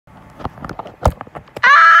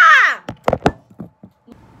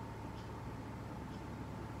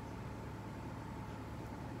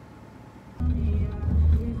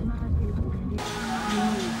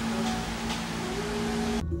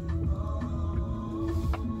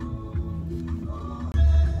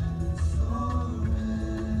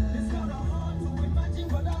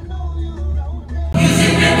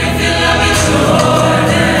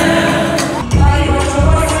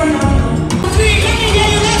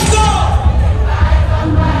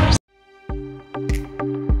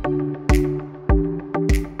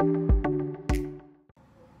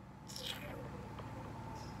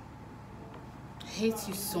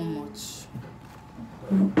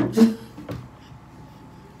Hi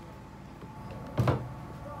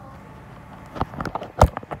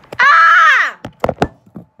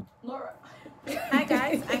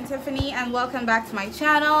guys, I'm Tiffany and welcome back to my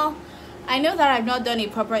channel. I know that I've not done a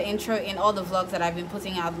proper intro in all the vlogs that I've been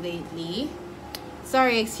putting out lately.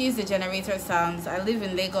 Sorry, excuse the generator sounds. I live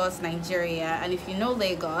in Lagos, Nigeria, and if you know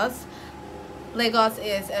Lagos, Lagos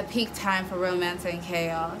is a peak time for romance and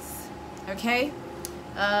chaos. Okay?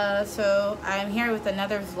 So I'm here with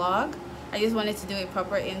another vlog. I just wanted to do a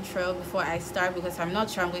proper intro before I start because I'm not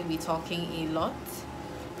sure I'm going to be talking a lot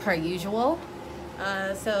per usual.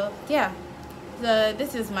 So yeah,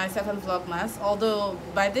 this is my second vlogmas, although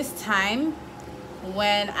by this time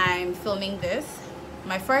when I'm filming this,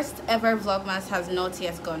 my first ever vlogmas has not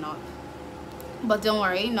yet gone up, but don't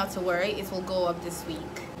worry, not to worry, it will go up this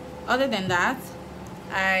week. Other than that,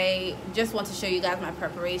 I just want to show you guys my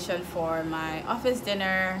preparation for my office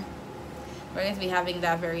dinner. We're going to be having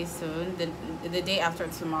that very soon, the day after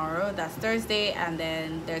tomorrow. That's Thursday, and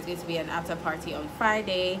then there's going to be an after party on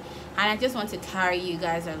Friday, and I just want to carry you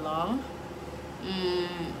guys along.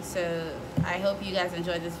 So I hope you guys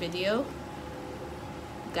enjoyed this video.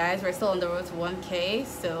 Guys, we're still on the road to 1K,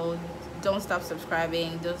 so don't stop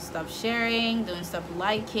subscribing, don't stop sharing, don't stop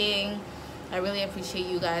liking. I really appreciate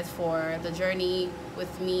you guys for the journey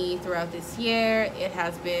with me throughout this year. It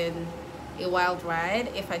has been a wild ride,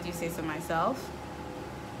 if I do say so myself,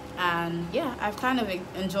 and yeah, I've kind of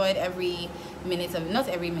enjoyed every minute of it. Not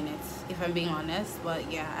every minute, if I'm being honest,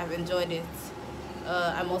 but yeah, I've enjoyed it.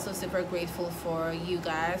 I'm also super grateful for you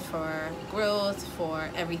guys, for growth, for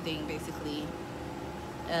everything basically.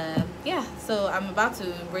 Yeah, so I'm about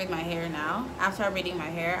to braid my hair now. After braiding my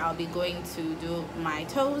hair, I'll be going to do my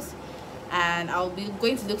toes, and I'll be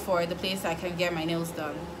going to look for the place I can get my nails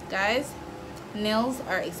done. Guys, nails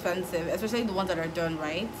are expensive, especially the ones that are done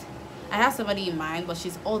right. I have somebody in mind, but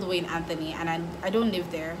she's all the way in Anthony, and I don't live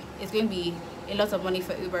there. It's going to be a lot of money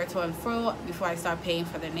for Uber to and fro before I start paying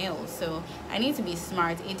for the nails, so I need to be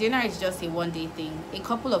smart. A dinner is just a one-day thing, a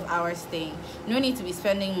couple of hours thing. No need to be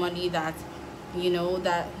spending money that, you know,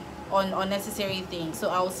 that on unnecessary things. So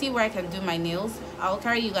I'll see where I can do my nails. I'll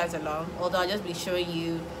carry you guys along, although I'll just be showing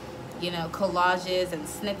you, you know, collages and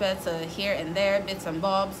snippets here and there, bits and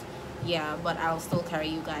bobs. Yeah, but I'll still carry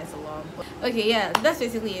you guys along. Okay, yeah, that's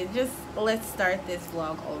basically it. Just let's start this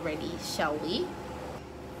vlog already, shall we?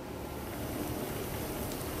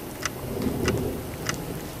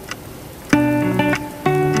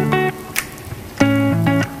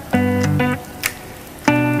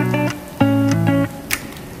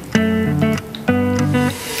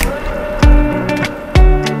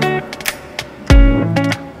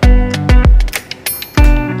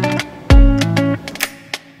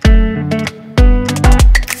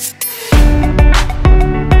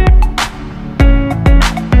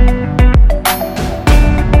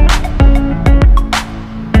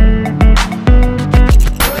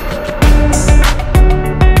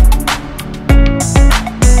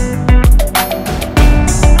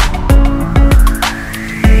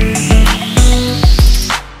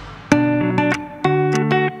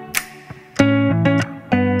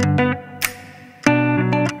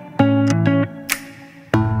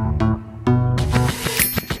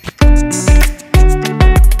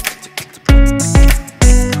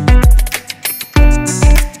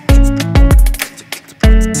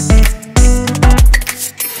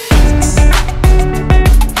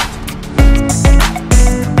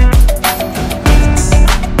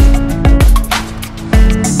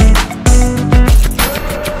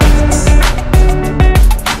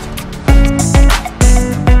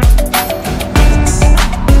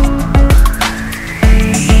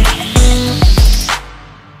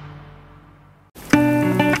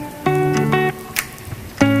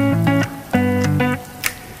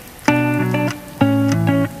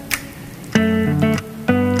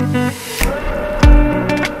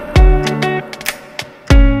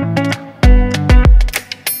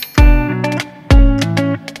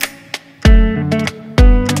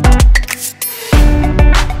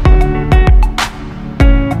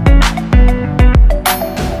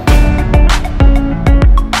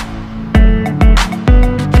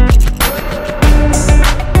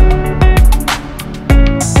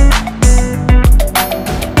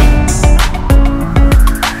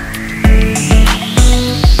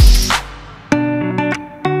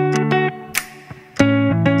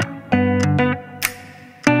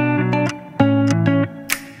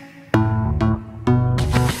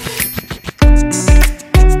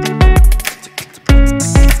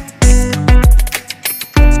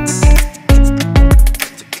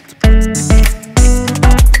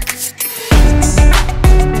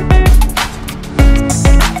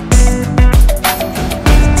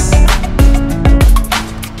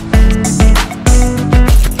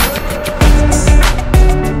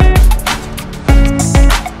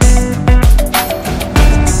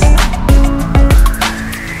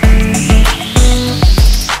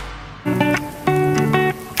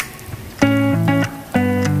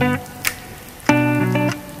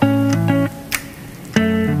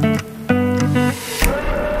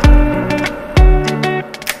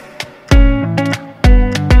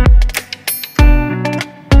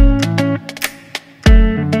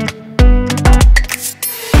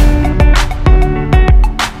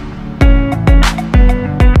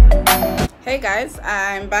 guys,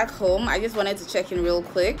 I'm back home. I just wanted to check in real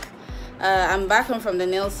quick. I'm back home from the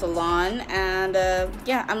nail salon, and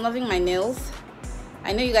yeah, I'm loving my nails.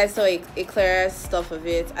 I know you guys saw a clearer stuff of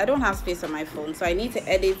it. I don't have space on my phone, so I need to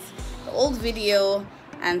edit the old video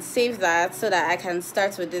and save that so that I can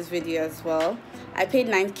start with this video as well. I paid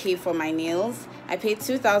 9K for my nails. I paid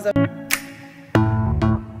 2,000.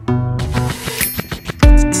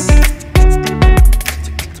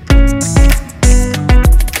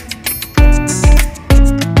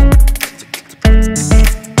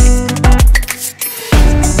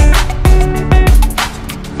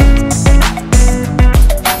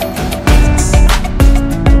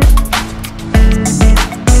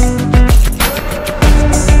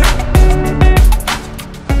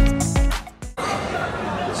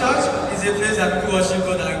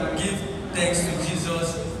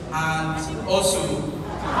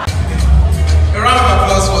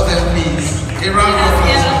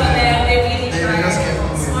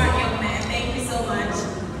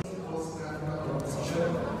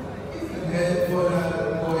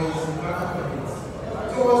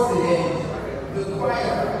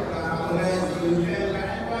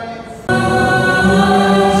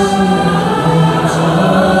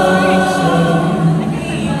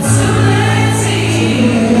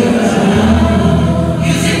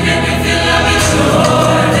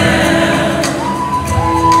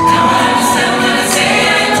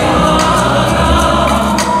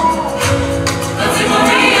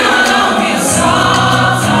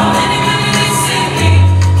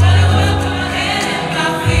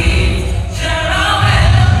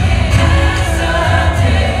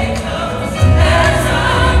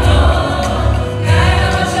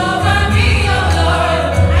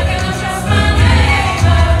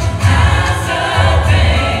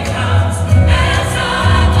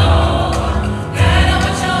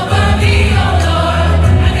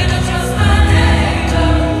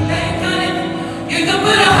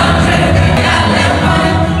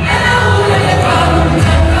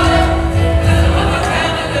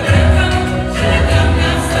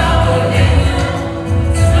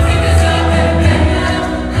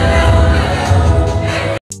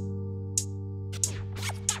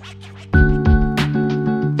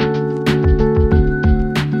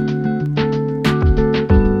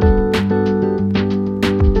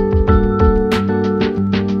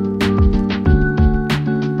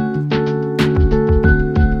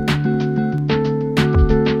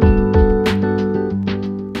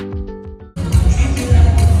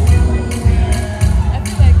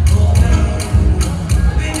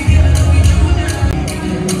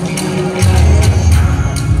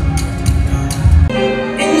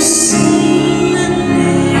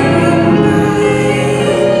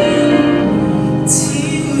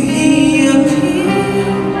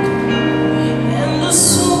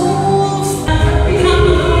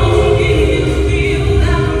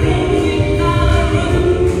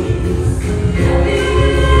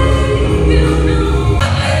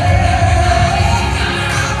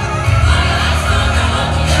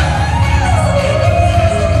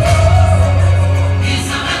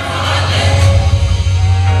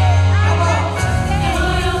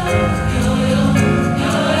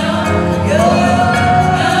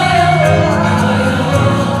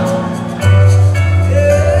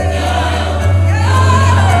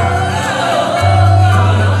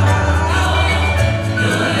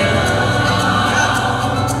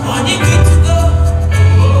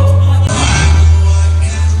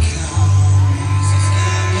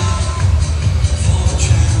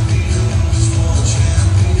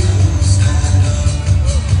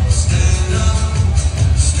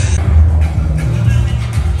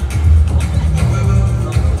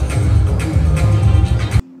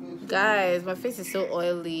 Guys, my face is so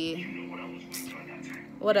oily.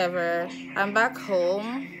 Whatever. I'm back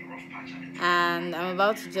home and I'm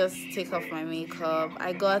about to just take off my makeup.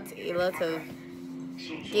 I got a lot of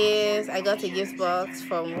gifts. I got a gift box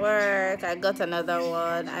from work. I got another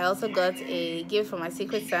one. I also got a gift from my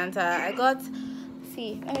Secret Santa. I got,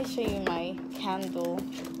 see, let me show you my candle.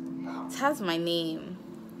 It has my name.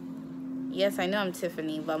 Yes, I know I'm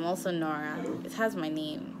Tiffany, but I'm also Nora. It has my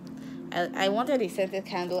name. I wanted a scented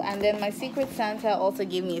candle, and then my Secret Santa also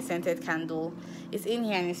gave me a scented candle. It's in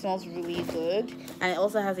here and it smells really good, and it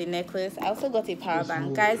also has a necklace. I also got a power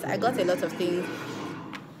bank. Guys, I got a lot of things.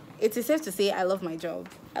 It is safe to say I love my job.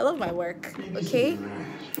 I love my work, okay?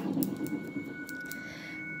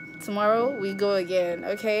 Tomorrow we go again,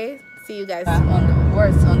 okay? See you guys on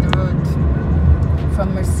the road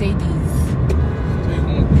from Mercedes.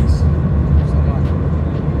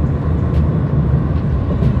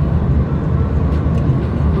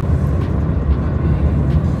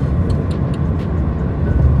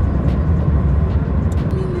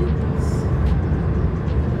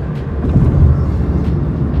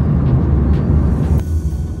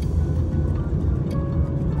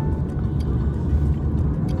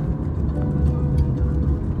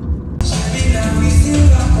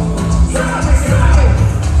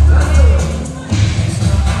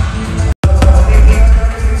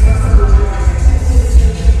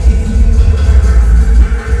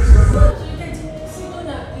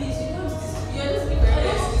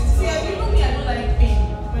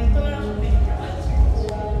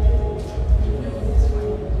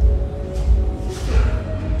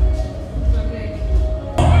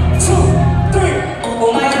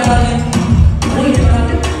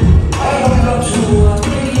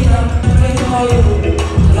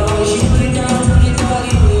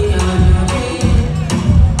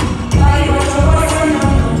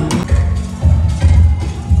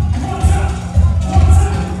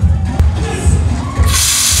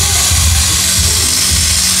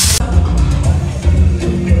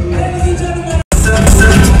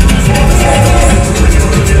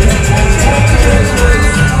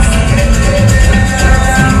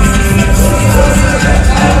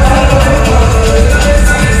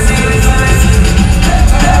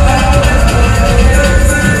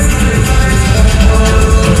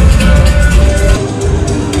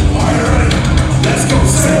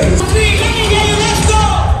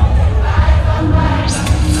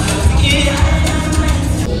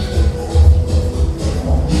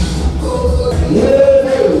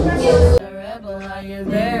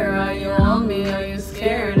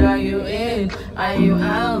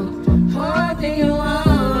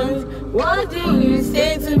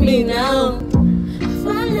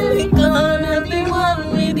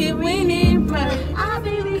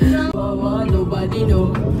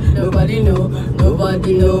 know, nobody know,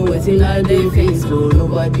 nobody know what's in our day face. So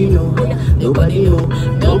nobody know, nobody know,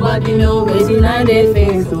 nobody know what's in our day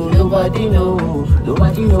face. So nobody know,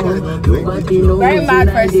 nobody know, nobody know. Very mad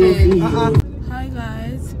person. Hi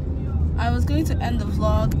guys, I was going to end the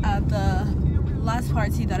vlog at the last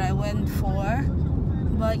party that I went for,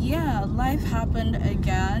 but yeah, life happened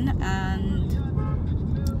again and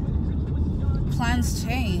plans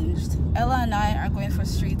changed. Ella and I are going for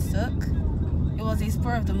streetsouk. It was a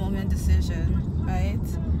spur of the moment decision, right?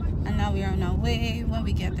 And now we are on our way. When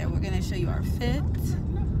we get there, we're gonna show you our fit.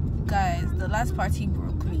 Guys, the last party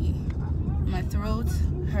broke me. My throat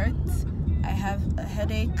hurts. I have a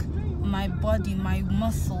headache. My body, my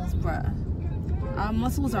muscles, bruh. Our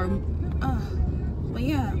muscles are, but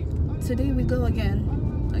yeah, today we go again,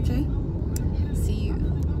 okay? See you.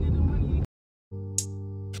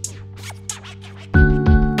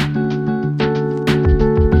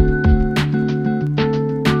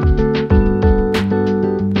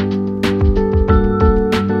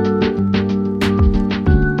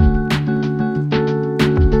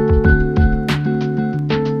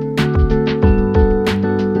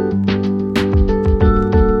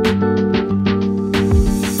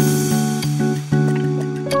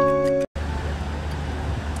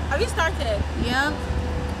 Have you started? Yeah.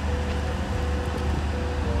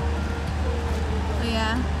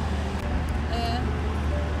 Yeah. Yeah.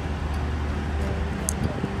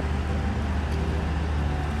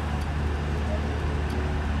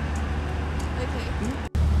 Okay.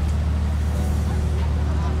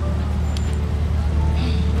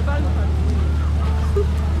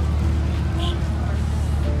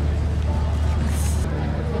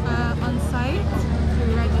 On site,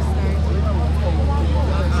 we registered.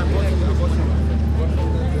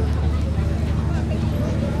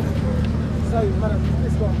 Sorry, madam,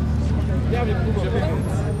 let's go.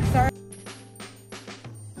 Sorry.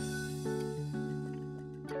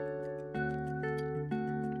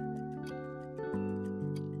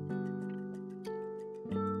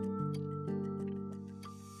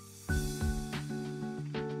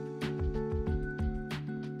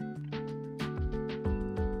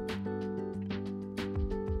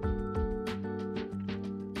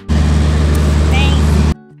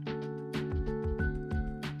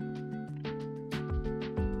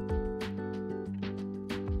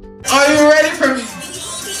 Are you ready for me?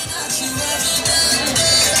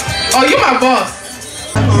 Oh, you my boss.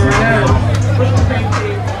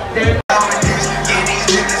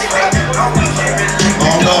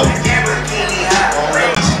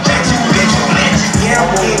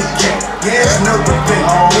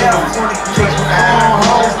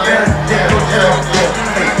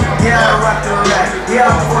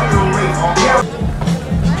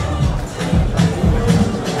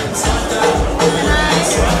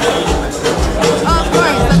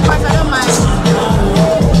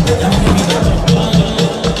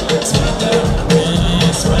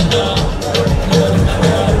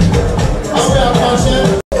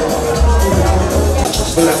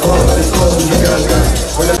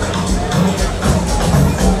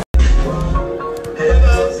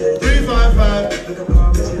 Look